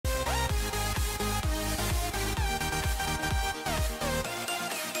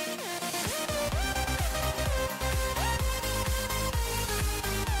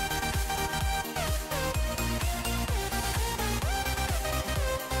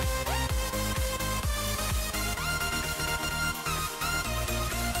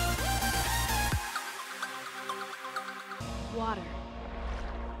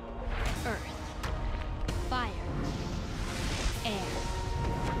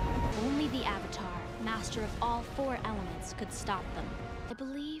master of all 4 elements could stop them. I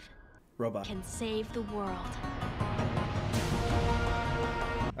believe Robot can save the world.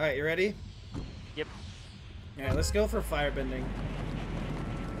 Alright, you ready? Yep. Alright, let's go for firebending.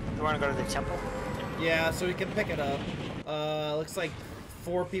 You want to go to the temple? Yeah, so we can pick it up. Looks like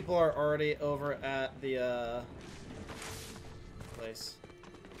 4 people are already over at the, place.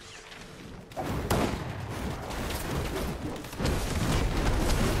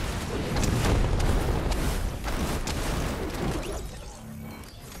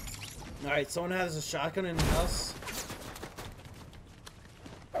 Alright, someone has a shotgun in the house.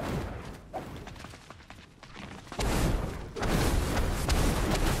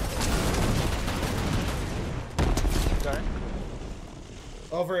 Got it.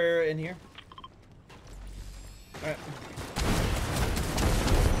 Over in here. Alright.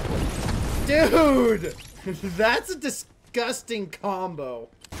 Dude! That's a disgusting combo.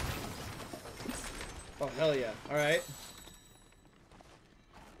 Oh, hell yeah. Alright.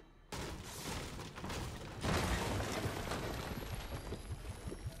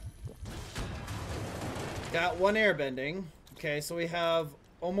 Got 1 airbending. Okay, so we have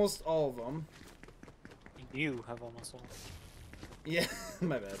almost all of them. You have almost all. Yeah,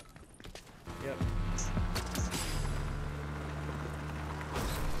 my bad. Yep.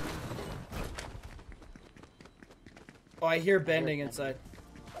 Oh, I hear bending inside.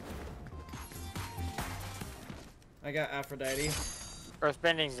 I got Aphrodite. Earth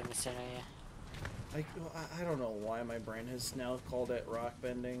bending's in the center, yeah. Like, I don't know why my brain has now called it rock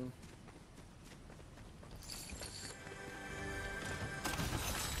bending.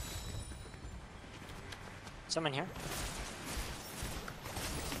 Someone here.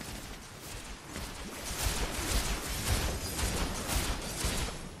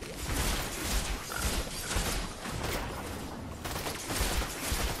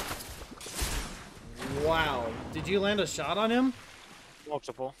 Wow. Did you land a shot on him?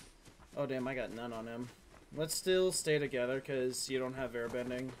 Multiple. Oh, damn, I got none on him. Let's still stay together, because you don't have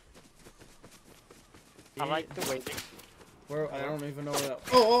airbending. I like the way they... Where, I don't even know where that...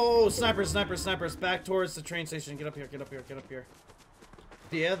 Oh, snipers, snipers, snipers. Back towards the train station. Get up here, get up here, get up here.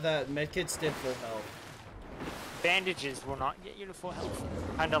 Yeah, that medkits did full health. Bandages will not get you to full health.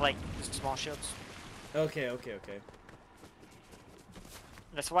 Kinda like the small shields. Okay, okay, okay.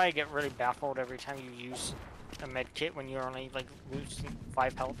 That's why I get really baffled every time you use a med kit when you're only like losing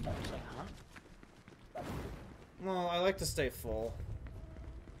 5 health. It's like, huh? Well, I like to stay full.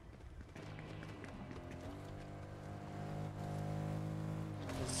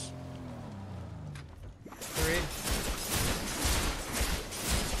 It's... 3.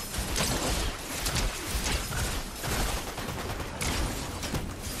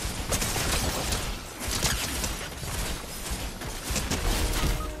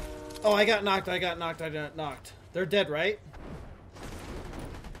 Oh, I got knocked, I got knocked, I got knocked. They're dead, right?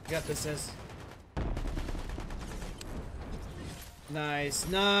 Got this, Hez. Nice,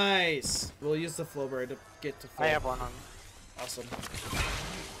 nice! We'll use the flowberry to get to full. I have one on. Awesome.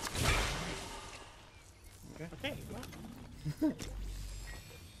 Okay. Okay. Well.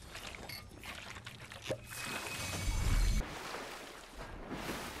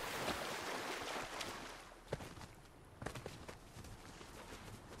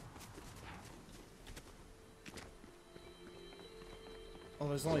 Oh,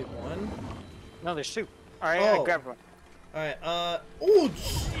 there's only 1? No, there's 2. Alright, Oh. I grabbed one. Alright, oh,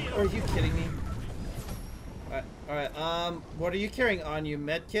 are you kidding me? Alright, what are you carrying on you?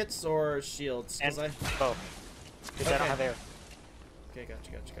 Medkits or shields? And I... both. Because I don't Okay. have air. Okay,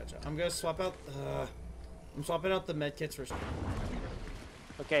 gotcha, gotcha, gotcha. I'm gonna swap out, I'm swapping out the medkits for...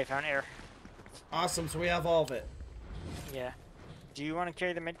 Okay, found air. Awesome, so we have all of it. Yeah. Do you want to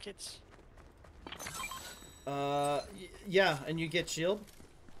carry the medkits? Yeah, and you get shield?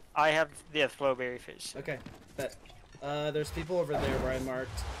 I have the flowberry fish. Okay, bet. There's people over there where I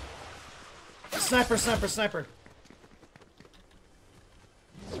marked. Sniper, sniper, sniper!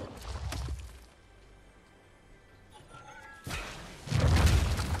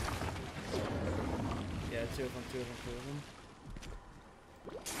 Yeah, 2 of them, 2 of them, 2 of them.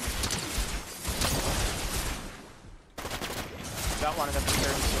 Got one of them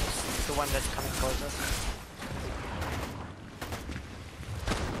 36. The one that's coming towards us.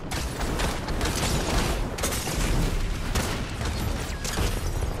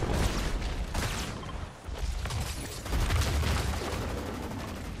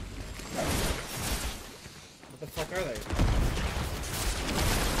 What the fuck are they?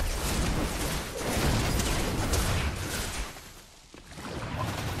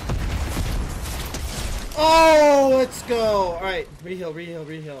 Oh, let's go! Alright, reheal, reheal,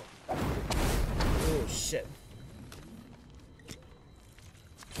 reheal. Ooh. Oh shit.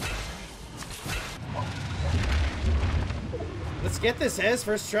 Let's get this, Hez.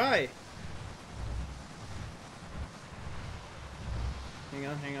 First try. Hang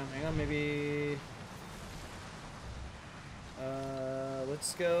on, hang on, hang on. Maybe...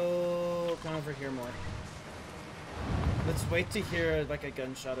 let's go... Come over here more. Let's wait to hear, like, a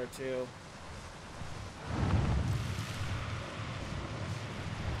gunshot or two.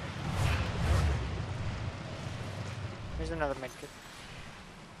 Here's another medkit.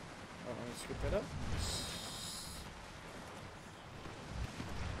 Oh, let me scoop that up.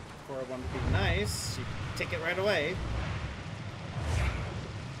 For one to be nice, you take it right away.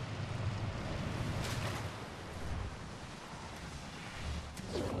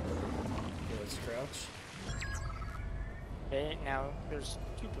 Okay, let's crouch. Okay, now there's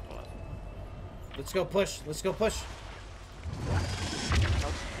 2 people left. Let's go push. Let's go push.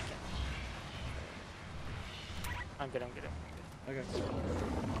 Nope, I'm good, I'm good, I'm good. Okay.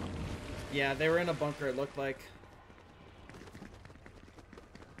 Yeah, they were in a bunker, it looked like.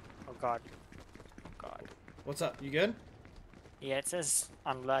 Oh god. Oh god. What's up? You good? Yeah, it says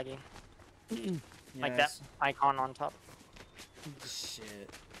I'm lagging. Like that Yes. icon on top. Shit.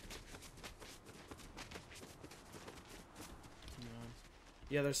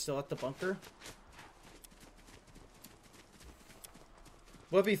 Yeah, they're still at the bunker.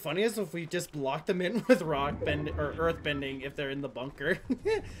 What'd be funny is if we just blocked them in with rock bend or earth bending if they're in the bunker,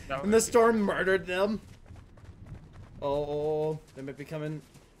 and the storm murdered them. Oh, they might be coming.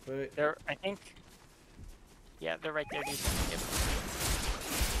 Wait. They're, I think. Yeah, they're right there, dude. Yep.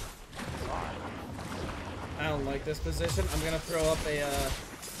 God. I don't like this position. I'm gonna throw up a.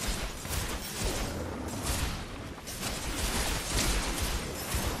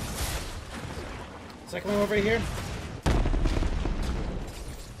 Second one over here.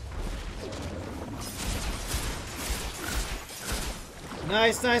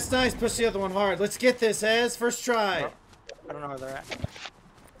 Nice, nice, nice. Push the other one hard. Let's get this, Hez. First try. Oh, I don't know where they're at.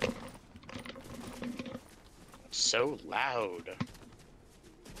 So loud.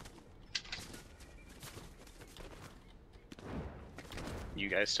 You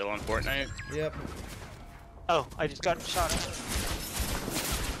guys still on Fortnite? Yep. Oh, I just got shot at.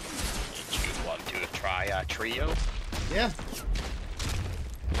 Did you want to try a trio? Yeah.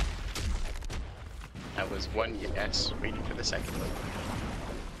 That was one yes, waiting for the second one.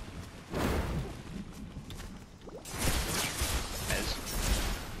 As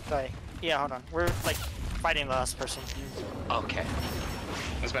Sorry. Yeah, hold on. We're like fighting the last person. okay.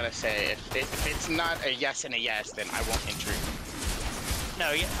 I was about to say, if it's not a yes and a yes, then I won't intrude.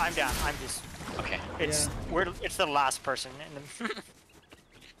 No, yeah, I'm down. I'm just. Okay. It's it's the last person. In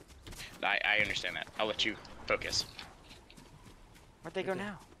the I understand that. I'll let you focus. Where'd they go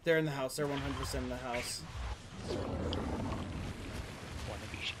now? They're in the house. They're 100% in the house. One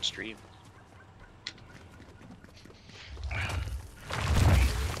of you should stream. You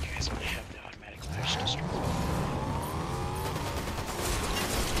guys only have the automatic push to stream.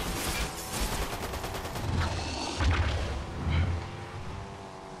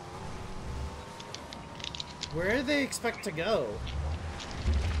 Where do they expect to go?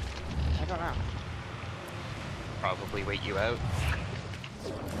 I don't know. Probably wait you out.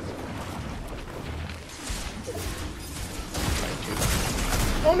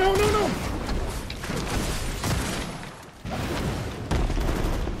 Oh no, no, no!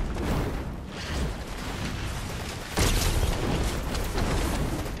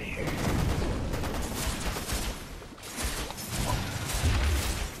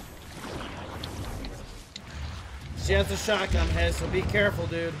 She has a shotgun, Hez, so be careful,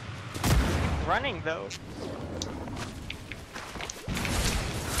 dude. Running though.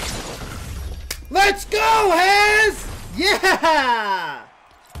 Let's go, Hez! Yeah!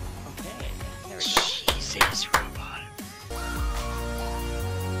 Okay. There we go. Jesus,